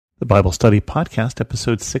The Bible Study Podcast,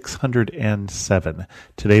 episode 607.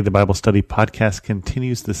 Today, the Bible Study Podcast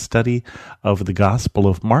continues the study of the Gospel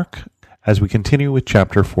of Mark as we continue with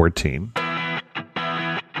chapter 14.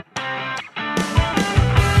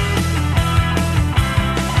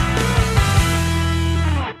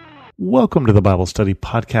 Welcome to the Bible Study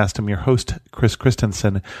Podcast. I'm your host, Chris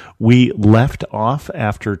Christensen. We left off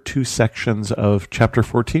after two sections of chapter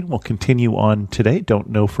 14. We'll continue on today.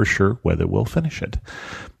 Don't know for sure whether we'll finish it.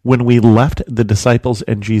 When we left the disciples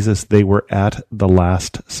and Jesus, they were at the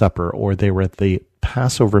Last Supper, or they were at the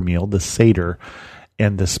Passover meal, the Seder,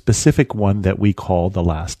 and the specific one that we call the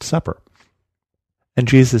Last Supper. And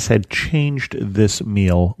Jesus had changed this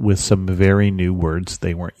meal with some very new words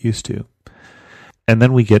they weren't used to. And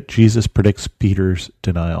then we get Jesus predicts Peter's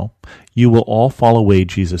denial. "You will all fall away,"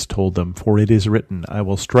 Jesus told them, "for it is written, I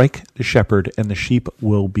will strike the shepherd and the sheep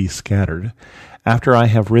will be scattered. After I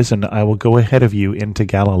have risen, I will go ahead of you into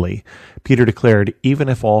Galilee." Peter declared, "Even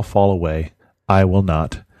if all fall away, I will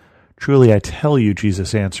not." "Truly I tell you,"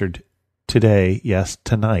 Jesus answered, "today, yes,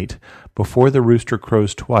 tonight, before the rooster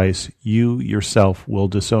crows twice, you yourself will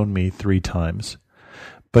disown me 3 times.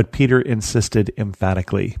 But Peter insisted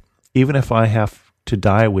emphatically, "Even if I have to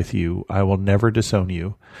die with you, I will never disown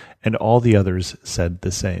you." And all the others said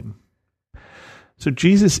the same. So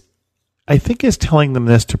Jesus, I think, is telling them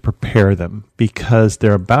this to prepare them because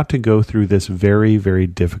they're about to go through this very, very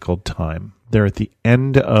difficult time. They're at the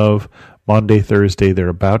end of Maundy, Thursday. They're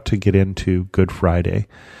about to get into Good Friday.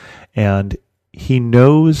 And he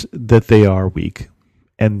knows that they are weak.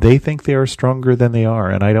 And they think they are stronger than they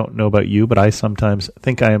are. And I don't know about you, but I sometimes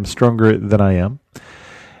think I am stronger than I am.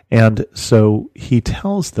 And so he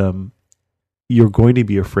tells them, you're going to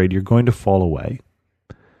be afraid. You're going to fall away.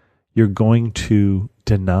 You're going to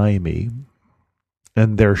deny me.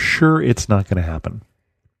 And they're sure it's not going to happen.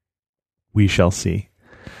 We shall see.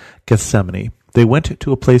 Gethsemane. They went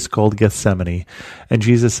to a place called Gethsemane, and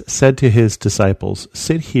Jesus said to his disciples,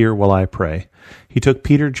 "Sit here while I pray." He took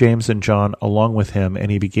Peter, James, and John along with him, and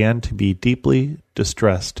he began to be deeply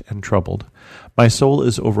distressed and troubled. "My soul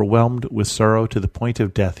is overwhelmed with sorrow to the point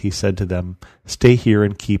of death," he said to them. "Stay here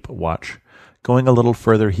and keep watch." Going a little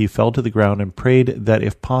further, he fell to the ground and prayed that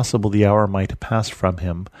if possible the hour might pass from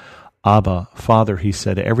him. "Abba, Father," he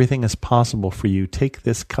said, "everything is possible for you. Take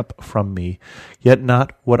this cup from me, yet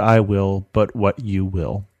not what I will, but what you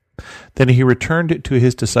will." Then he returned to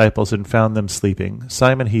his disciples and found them sleeping.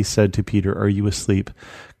 "Simon," he said to Peter, "are you asleep?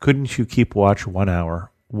 Couldn't you keep watch 1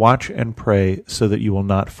 hour? Watch and pray so that you will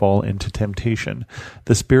not fall into temptation.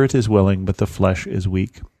 The spirit is willing, but the flesh is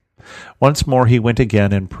weak." Once more he went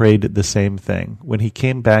again and prayed the same thing. When he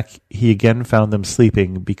came back, he again found them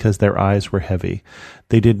sleeping because their eyes were heavy.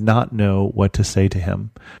 They did not know what to say to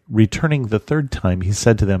him. Returning the 3rd time, he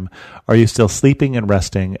said to them, "Are you still sleeping and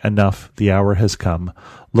resting? Enough, the hour has come.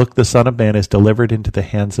 Look, the Son of Man is delivered into the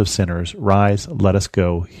hands of sinners. Rise, let us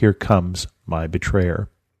go. Here comes my betrayer."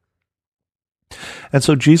 And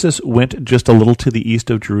so Jesus went just a little to the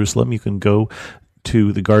east of Jerusalem. You can go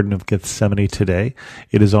to the Garden of Gethsemane today.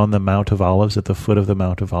 It is on the Mount of Olives, at the foot of the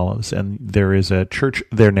Mount of Olives. And there is a church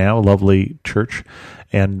there now, a lovely church,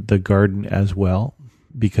 and the garden as well,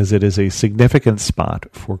 because it is a significant spot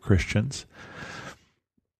for Christians.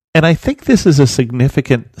 And I think this is a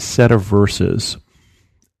significant set of verses.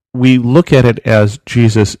 We look at it as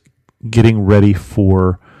Jesus getting ready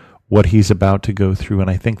for what he's about to go through, and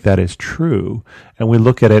I think that is true. And we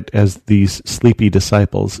look at it as these sleepy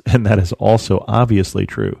disciples, and that is also obviously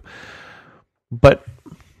true. But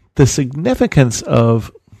the significance of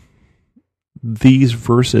these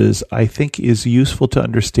verses, I think, is useful to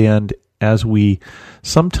understand as we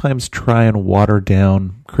sometimes try and water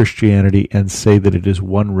down Christianity and say that it is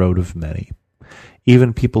one road of many.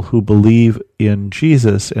 Even people who believe in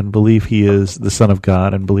Jesus and believe he is the Son of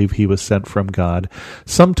God and believe he was sent from God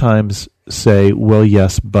sometimes say, well,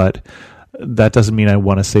 yes, but that doesn't mean I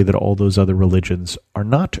want to say that all those other religions are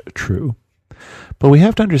not true. But we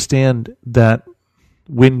have to understand that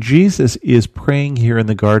when Jesus is praying here in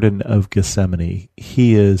the Garden of Gethsemane,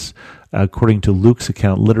 he is, according to Luke's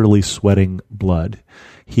account, literally sweating blood.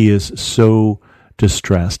 He is so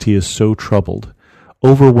distressed. He is so troubled.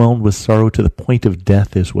 Overwhelmed with sorrow to the point of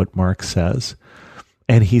death is what Mark says.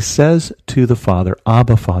 And he says to the Father,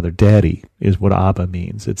 "Abba, Father," Daddy is what Abba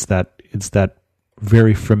means. It's that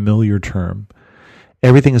very familiar term.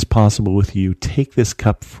 "Everything is possible with you. Take this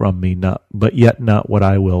cup from me, but yet not what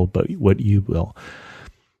I will, but what you will."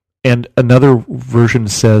 And another version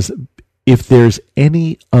says, "If there's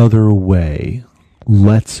any other way,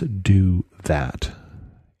 let's do that."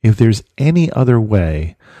 If there's any other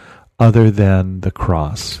way other than the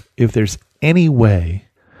cross, if there's any way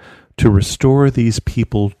to restore these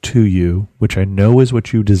people to you, which I know is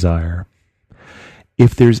what you desire.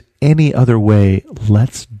 If there's any other way,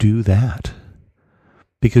 let's do that.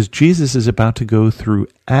 Because Jesus is about to go through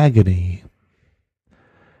agony.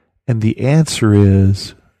 And the answer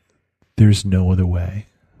is, there's no other way.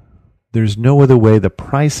 There's no other way. The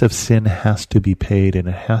price of sin has to be paid,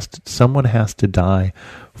 and someone has to die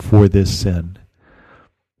for this sin.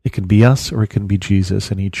 It can be us or it can be Jesus,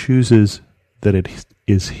 and he chooses that it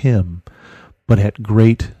is him, but at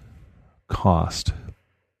great cost.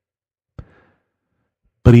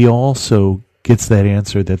 But he also gets that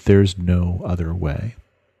answer that there's no other way.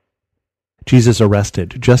 Jesus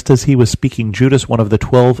arrested. Just as he was speaking, Judas, one of the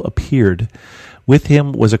 12, appeared. With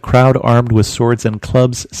him was a crowd armed with swords and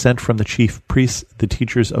clubs sent from the chief priests, the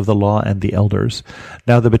teachers of the law, and the elders.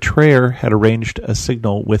 Now the betrayer had arranged a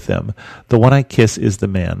signal with them. The one I kiss is the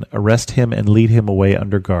man. Arrest him and lead him away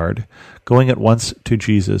under guard. Going at once to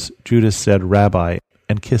Jesus, Judas said, Rabbi,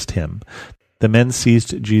 and kissed him. The men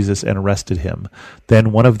seized Jesus and arrested him.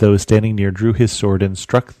 Then one of those standing near drew his sword and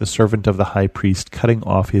struck the servant of the high priest, cutting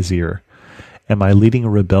off his ear. Am I leading a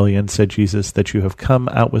rebellion, said Jesus, that you have come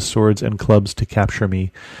out with swords and clubs to capture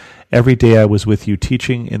me? Every day I was with you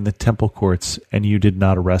teaching in the temple courts, and you did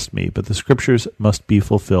not arrest me, but the scriptures must be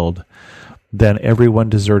fulfilled. Then everyone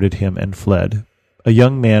deserted him and fled. A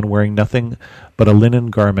young man wearing nothing but a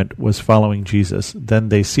linen garment was following Jesus. Then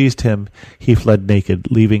they seized him. He fled naked,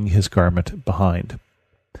 leaving his garment behind.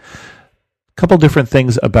 Couple different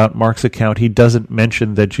things about Mark's account. He doesn't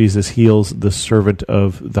mention that Jesus heals the servant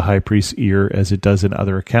of the high priest's ear as it does in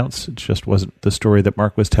other accounts. It just wasn't the story that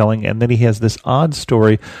Mark was telling. And then he has this odd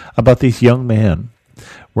story about this young man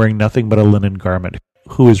wearing nothing but a linen garment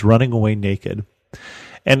who is running away naked.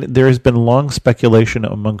 And there has been long speculation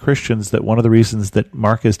among Christians that one of the reasons that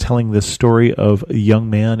Mark is telling this story of a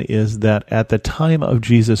young man is that at the time of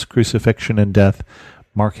Jesus' crucifixion and death,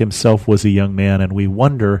 Mark himself was a young man, and we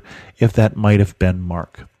wonder if that might have been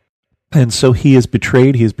Mark. And so he is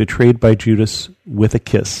betrayed. He is betrayed by Judas with a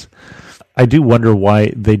kiss. I do wonder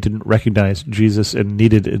why they didn't recognize Jesus and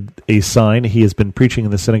needed a sign. He has been preaching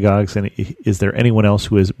in the synagogues, and is there anyone else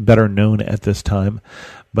who is better known at this time?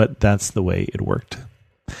 But that's the way it worked.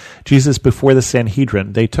 Jesus before the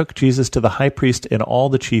Sanhedrin. They took Jesus to the high priest and all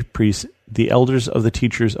the chief priests. The elders of the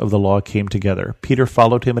teachers of the law came together. Peter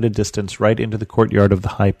followed him at a distance right into the courtyard of the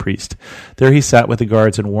high priest. There he sat with the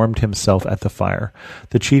guards and warmed himself at the fire.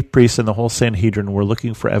 The chief priests and the whole Sanhedrin were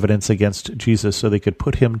looking for evidence against Jesus so they could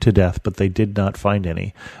put him to death, but they did not find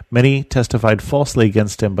any. Many testified falsely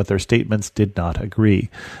against him, but their statements did not agree.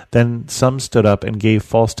 Then some stood up and gave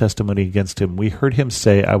false testimony against him. We heard him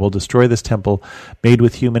say, I will destroy this temple made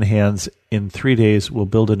with human hands. In 3 days will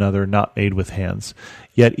build another not made with hands.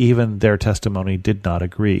 Yet even their testimony did not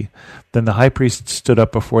agree. Then the high priest stood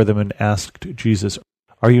up before them and asked Jesus,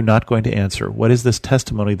 Are you not going to answer? What is this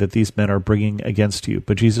testimony that these men are bringing against you?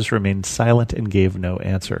 But Jesus remained silent and gave no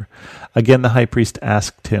answer. Again the high priest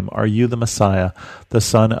asked him, Are you the Messiah, the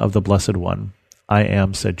Son of the Blessed One? I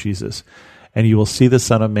am, said Jesus. And you will see the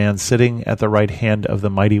Son of Man sitting at the right hand of the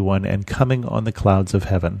Mighty One and coming on the clouds of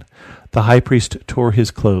heaven. The high priest tore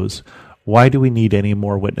his clothes. Why do we need any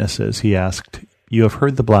more witnesses? He asked. You have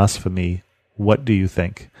heard the blasphemy. What do you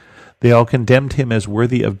think? They all condemned him as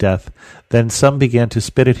worthy of death. Then some began to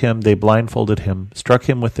spit at him. They blindfolded him, struck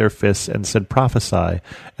him with their fists, and said, Prophesy.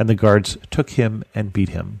 And the guards took him and beat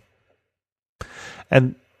him.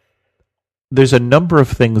 And there's a number of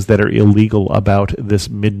things that are illegal about this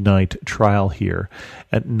midnight trial here,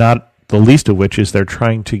 and not the least of which is they're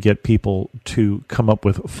trying to get people to come up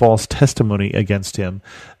with false testimony against him.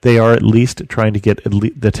 They are at least trying to get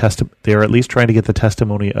the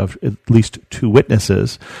testimony of at least 2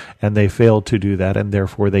 witnesses, and they failed to do that, and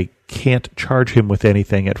therefore they can't charge him with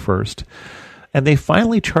anything at first. And they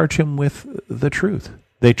finally charge him with the truth.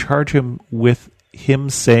 They charge him with him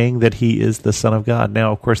saying that he is the Son of God.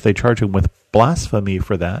 Now, of course, they charge him with blasphemy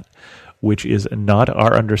for that, which is not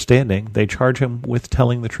our understanding. They charge him with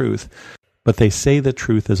telling the truth, but they say the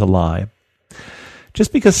truth is a lie.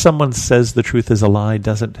 Just because someone says the truth is a lie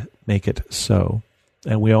doesn't make it so.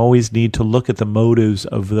 And we always need to look at the motives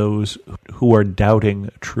of those who are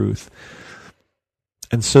doubting truth.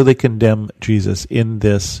 And so they condemn Jesus in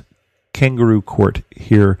this kangaroo court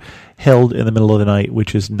here, held in the middle of the night,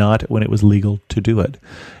 which is not when it was legal to do it,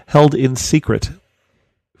 held in secret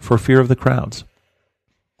for fear of the crowds.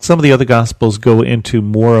 Some of the other Gospels go into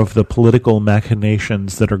more of the political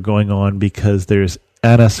machinations that are going on because there's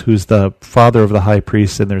Annas, who's the father of the high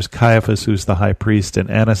priest, and there's Caiaphas, who's the high priest, and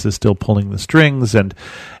Annas is still pulling the strings, and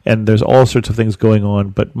there's all sorts of things going on.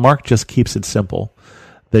 But Mark just keeps it simple,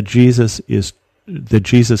 that Jesus is that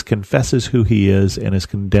Jesus confesses who he is and is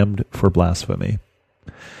condemned for blasphemy.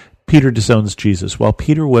 Peter disowns Jesus. While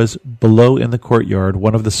Peter was below in the courtyard,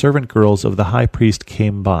 one of the servant girls of the high priest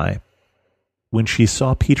came by. When she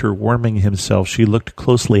saw Peter warming himself, she looked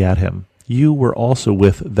closely at him. "You were also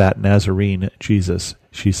with that Nazarene, Jesus,"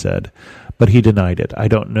 she said. But he denied it. "I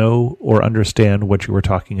don't know or understand what you were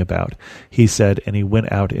talking about," he said, and he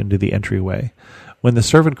went out into the entryway. When the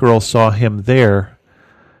servant girl saw him there,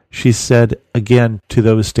 she said again to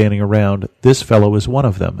those standing around, "This fellow is one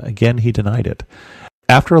of them." Again he denied it.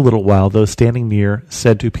 After a little while, those standing near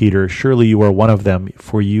said to Peter, "Surely you are one of them,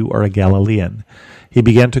 for you are a Galilean." He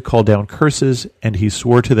began to call down curses, and he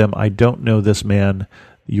swore to them, "I don't know this man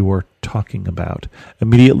you are talking about."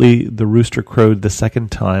 Immediately the rooster crowed the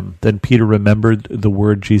second time. Then Peter remembered the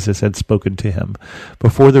word Jesus had spoken to him.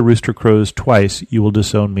 "Before the rooster crows twice, you will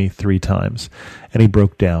disown me 3 times." And he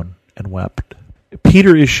broke down and wept.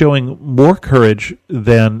 Peter is showing more courage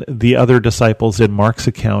than the other disciples in Mark's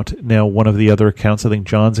account. Now, one of the other accounts, I think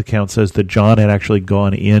John's account, says that John had actually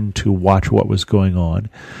gone in to watch what was going on,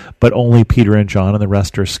 but only Peter and John, and the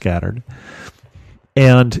rest are scattered.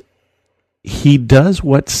 And he does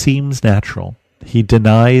what seems natural. He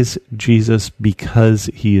denies Jesus because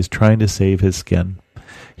he is trying to save his skin.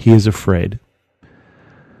 He is afraid.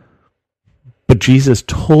 But Jesus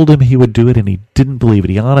told him he would do it, and he didn't believe it.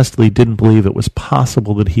 He honestly didn't believe it was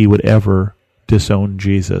possible that he would ever disown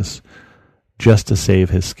Jesus just to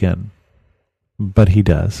save his skin. But he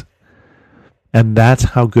does. And that's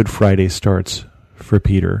how Good Friday starts for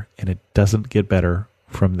Peter, and it doesn't get better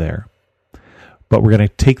from there. But we're going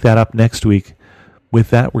to take that up next week.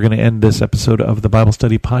 With that, we're going to end this episode of the Bible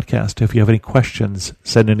Study Podcast. If you have any questions,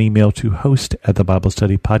 send an email to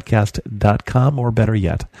host@thebiblestudypodcast.com, or better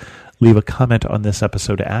yet, leave a comment on this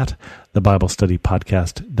episode at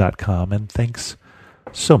thebiblestudypodcast.com. And thanks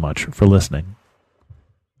so much for listening.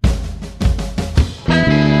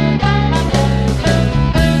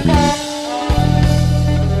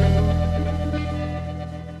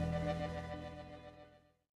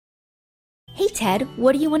 Hey Ted,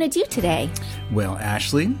 what do you want to do today? Well,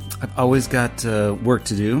 Ashley, I've always got work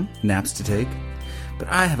to do, naps to take, but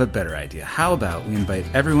I have a better idea. How about we invite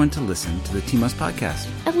everyone to listen to the Team Us podcast?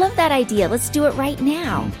 I love that idea. Let's do it right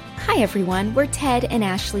now. Hi everyone, we're Ted and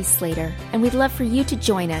Ashley Slater, and we'd love for you to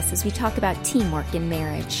join us as we talk about teamwork in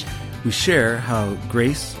marriage. We share how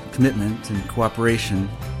grace, commitment, and cooperation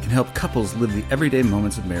can help couples live the everyday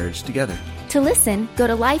moments of marriage together. To listen, go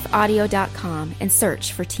to lifeaudio.com and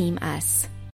search for Team Us.